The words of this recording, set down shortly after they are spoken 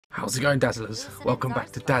How's it going, Dazzlers? Welcome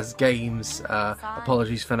back to Daz Games.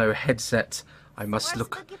 Apologies for no headset. I must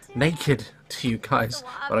look naked to you guys,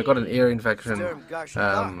 but I got an ear infection.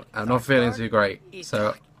 I'm not feeling too great,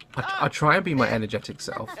 so I try and be my energetic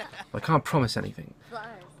self, but I can't promise anything.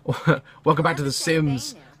 Welcome back to The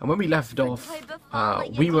Sims, and when we left off,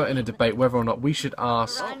 we were in a debate whether or not we should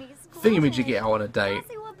ask Thingamajiggy out on a date,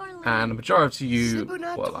 and the majority of you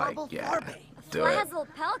were like, yeah, do it.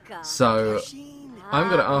 So I'm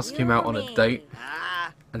going to ask him out on a date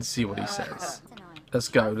and see what he says. Let's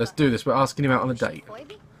go. Let's do this. We're asking him out on a date.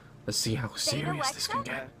 Let's see how serious this can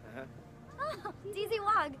get. Oh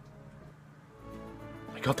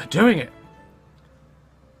my god, they're doing it!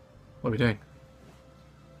 What are we doing?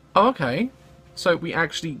 Oh, okay. So we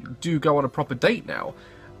actually do go on a proper date now.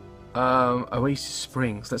 Oasis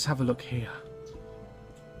Springs. Let's have a look here.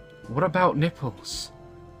 What about nipples?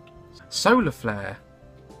 Solar flare.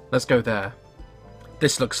 Let's go there.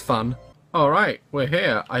 This looks fun. Alright, we're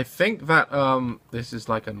here. I think that, this is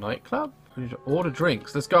like a nightclub? We need to order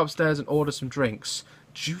drinks. Let's go upstairs and order some drinks.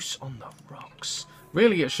 Juice on the rocks.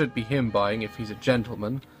 Really, it should be him buying if he's a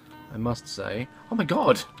gentleman, I must say. Oh my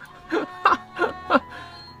god!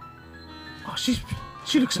 Oh,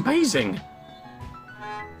 she looks amazing!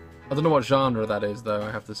 I don't know what genre that is, though, I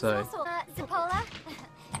have to say.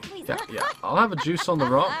 Yeah, I'll have a juice on the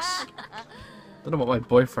rocks. Don't know what my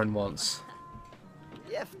boyfriend wants.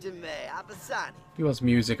 He wants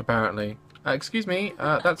music, apparently. Excuse me,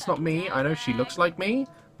 that's not me. I know she looks like me,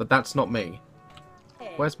 but that's not me.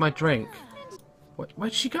 Where's my drink?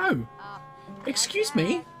 Where'd she go? Excuse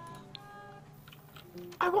me?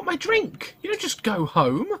 I want my drink! You don't just go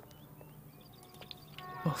home!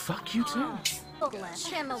 Well, fuck you too.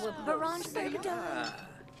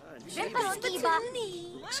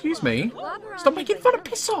 Excuse me? Stop making fun of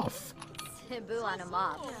piss off!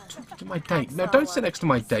 Talking to my date. No, don't sit next to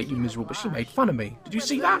my date, you miserable, but she made fun of me. Did you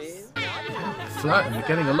see that? We're flirting, we're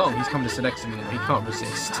getting along. He's coming to sit next to me and he can't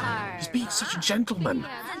resist. He's being such a gentleman.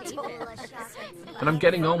 And I'm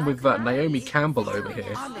getting on with Naomi Campbell over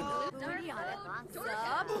here.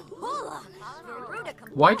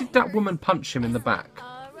 Why did that woman punch him in the back?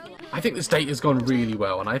 I think this date has gone really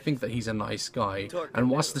well, and I think that he's a nice guy. And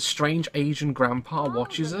whilst the strange Asian grandpa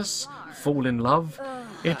watches us fall in love,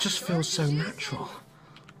 it just feels so natural.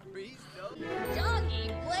 There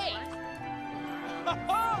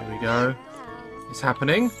we go. It's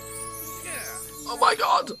happening. Oh my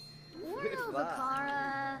god!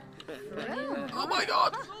 Oh my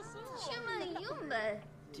god!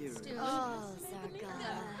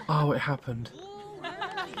 Oh, it happened.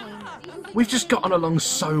 We've just gotten along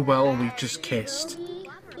so well, we've just kissed.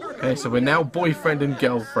 Okay, so we're now boyfriend and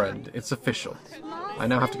girlfriend. It's official. I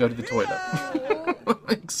now have to go to the toilet.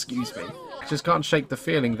 Excuse me. Just can't shake the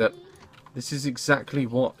feeling that this is exactly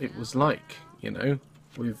what it was like, you know,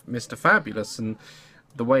 with Mr. Fabulous, and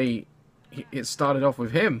the way it started off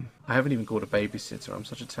with him. I haven't even called a babysitter. I'm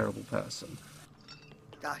such a terrible person.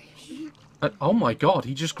 Oh my god,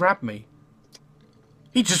 he just grabbed me.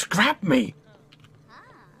 He just grabbed me!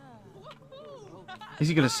 Is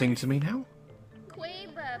he going to sing to me now?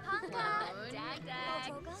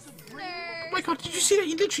 Oh my god, did you see that?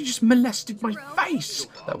 He literally just molested my face!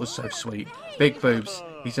 That was so sweet. Big boobs.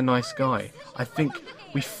 He's a nice guy. I think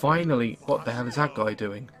we finally... What the hell is that guy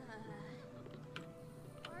doing?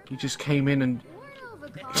 He just came in and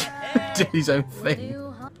did his own thing.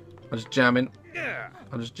 I'm just jamming.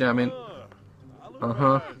 I'm just jamming.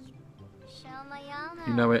 Uh-huh.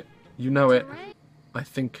 You know it. You know it. I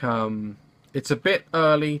think, it's a bit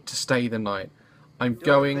early to stay the night. I'm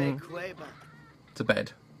going to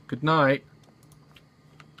bed. Good night.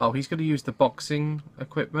 Oh, he's going to use the boxing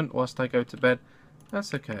equipment whilst I go to bed.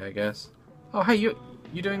 That's okay, I guess. Oh, hey, you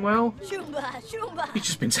doing well? He's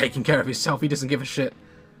just been taking care of himself. He doesn't give a shit.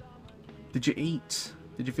 Did you eat?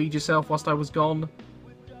 Did you feed yourself whilst I was gone?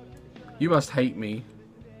 You must hate me.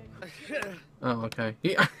 Oh, okay.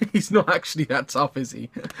 He's not actually that tough, is he?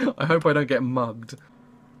 I hope I don't get mugged.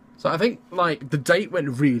 So I think, like, the date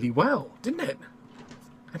went really well, didn't it?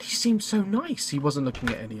 And he seemed so nice. He wasn't looking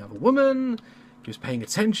at any other woman. He was paying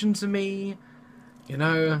attention to me. You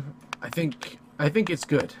know, I think it's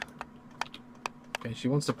good. Okay, she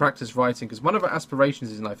wants to practice writing because one of her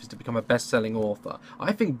aspirations in life is to become a best-selling author.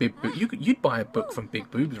 I think you'd buy a book from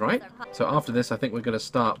Big Boobs, right? So after this, I think we're going to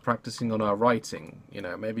start practicing on our writing. You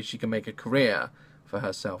know, maybe she can make a career for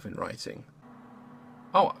herself in writing.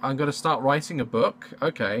 Oh, I'm going to start writing a book?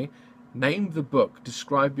 Okay. Name the book.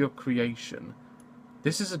 Describe your creation.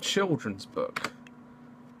 This is a children's book.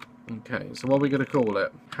 Okay, so what are we going to call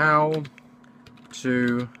it? How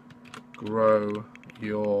to grow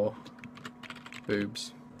your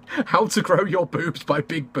boobs. How to Grow Your Boobs by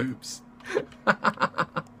Big Boobs.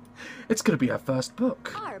 It's going to be her first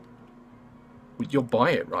book. You'll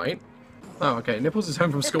buy it, right? Oh, okay. Nipples is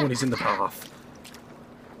home from school and he's in the bath.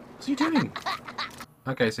 What's he doing?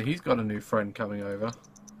 Okay, so he's got a new friend coming over.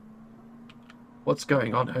 What's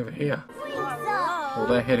going on over here? Well,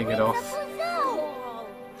 they're hitting it off.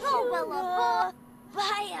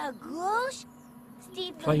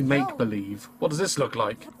 Play make-believe. What does this look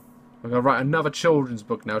like? I'm going to write another children's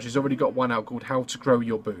book now. She's already got one out called How to Grow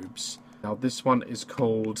Your Boobs. Now, this one is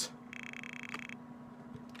called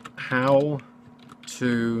How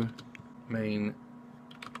to Maintain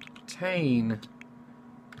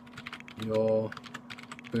Your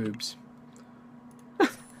Boobs.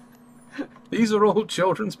 These are all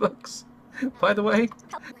children's books, by the way.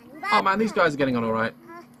 Oh man, these guys are getting on alright.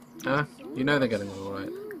 Huh? You know they're getting on alright.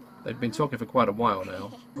 They've been talking for quite a while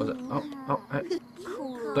now. Was it? Oh, hey.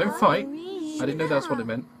 Don't fight. I didn't know that's what it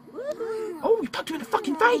meant. Oh, you punched him in the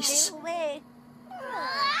fucking face!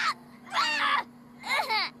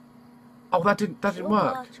 Oh, that didn't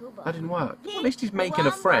work. That didn't work. Well, at least he's making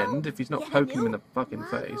a friend if he's not poking him in the fucking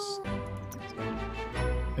face.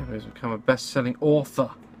 He's become a best-selling author.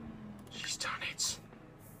 She's done it.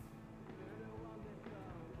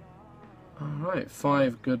 Alright,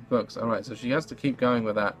 5 good books. Alright, so she has to keep going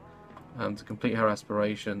with that to complete her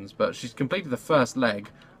aspirations. But she's completed the first leg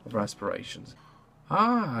of her aspirations.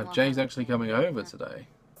 Ah, Jay's actually coming over today.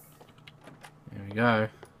 Here we go.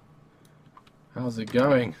 How's it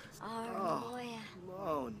going?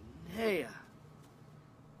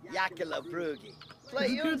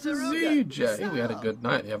 It's good to see you, Jay. We had a good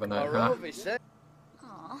night the other night, huh?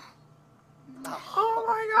 Oh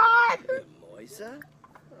my god!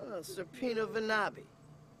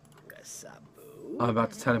 I'm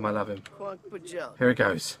about to tell him I love him. Here it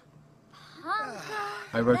goes.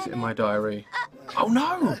 I wrote it in my diary. Oh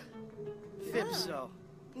no!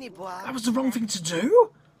 That was the wrong thing to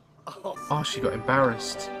do? Oh, she got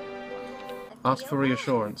embarrassed. Ask for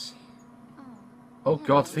reassurance. Oh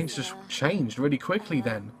god, things just changed really quickly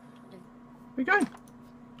then. Where are we going?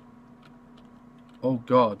 Oh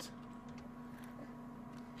god.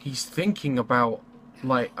 He's thinking about,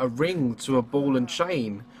 like, a ring to a ball and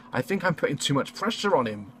chain. I think I'm putting too much pressure on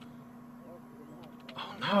him.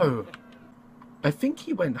 Oh no. I think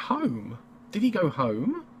he went home. Did he go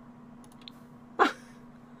home?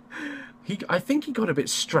 I think he got a bit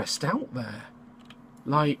stressed out there.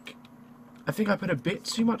 Like, I think I put a bit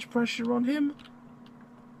too much pressure on him.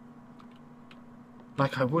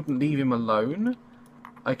 Like, I wouldn't leave him alone.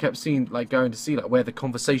 I kept seeing, like, going to see, like, where the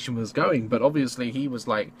conversation was going. But obviously he was,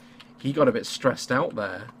 like, he got a bit stressed out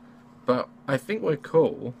there. But I think we're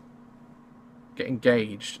cool. Get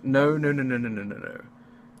engaged. No.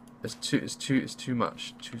 It's too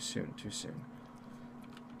much. Too soon.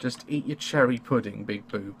 Just eat your cherry pudding, big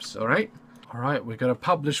boobs, alright? Alright, we're going to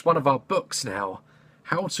publish one of our books now.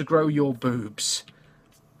 How to Grow Your Boobs.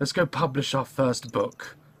 Let's go publish our first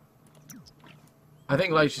book. I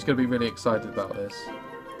think Lacey's going to be really excited about this.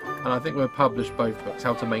 And I think we'll publish both books.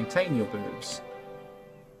 How to Maintain Your Boobs.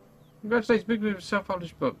 Congratulations, Big Boobs'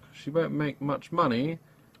 self-published book. She won't make much money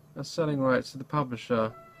as selling rights to the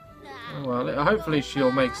publisher. Oh well, hopefully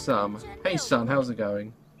she'll make some. Hey son, how's it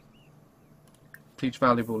going? Teach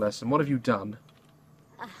valuable lesson. What have you done?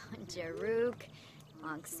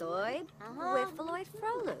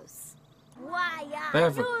 They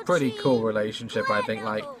have a pretty cool relationship, I think.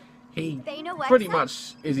 Like, he pretty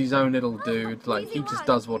much is his own little dude. Like, he just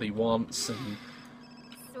does what he wants, and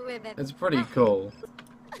it's pretty cool.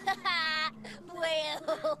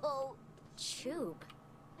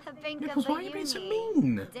 Nipples, why are you being so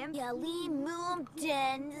mean?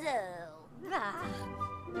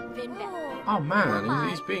 Oh man,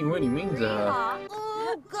 he's being really mean to her.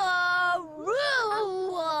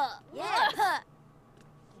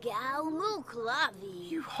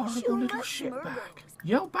 You horrible little shitbag.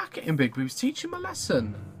 Yell back at him, Big Boobs. Teach him a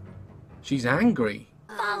lesson. She's angry.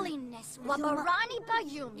 Oh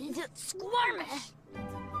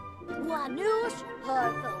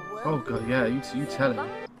god, yeah, you tell him.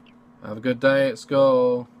 Have a good day at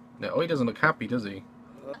school. No, oh, he doesn't look happy, does he?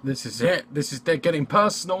 This is it. They're getting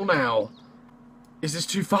personal now. Is this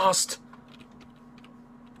too fast?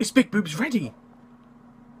 Is Big Boobs ready?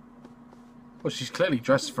 Well, she's clearly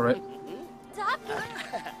dressed for it.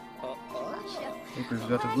 Big Boobs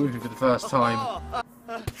got to woohoo for the first time.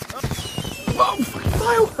 Oh,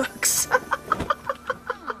 fireworks!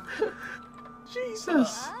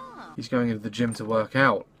 Jesus! He's going into the gym to work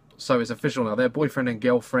out. So it's official now. They're boyfriend and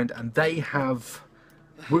girlfriend, and they have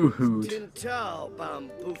woohooed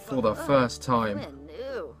for the first time.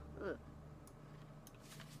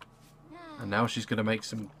 now she's going to make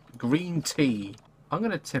some green tea. I'm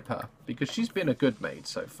going to tip her because she's been a good maid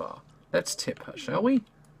so far. Let's tip her, shall we?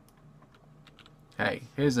 Hey,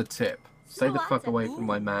 here's a tip. Stay the fuck away from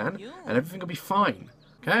my man and everything will be fine.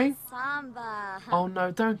 Okay? Oh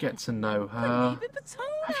no, don't get to know her.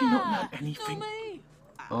 Have you not learned anything?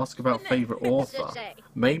 Ask about favourite author.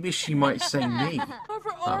 Maybe she might say me.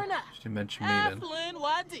 Oh, she didn't mention me then.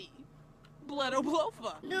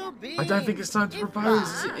 I don't think it's time to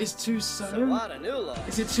propose. Is it too soon?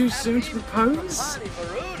 Is it too soon to propose?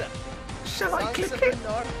 Shall I click it?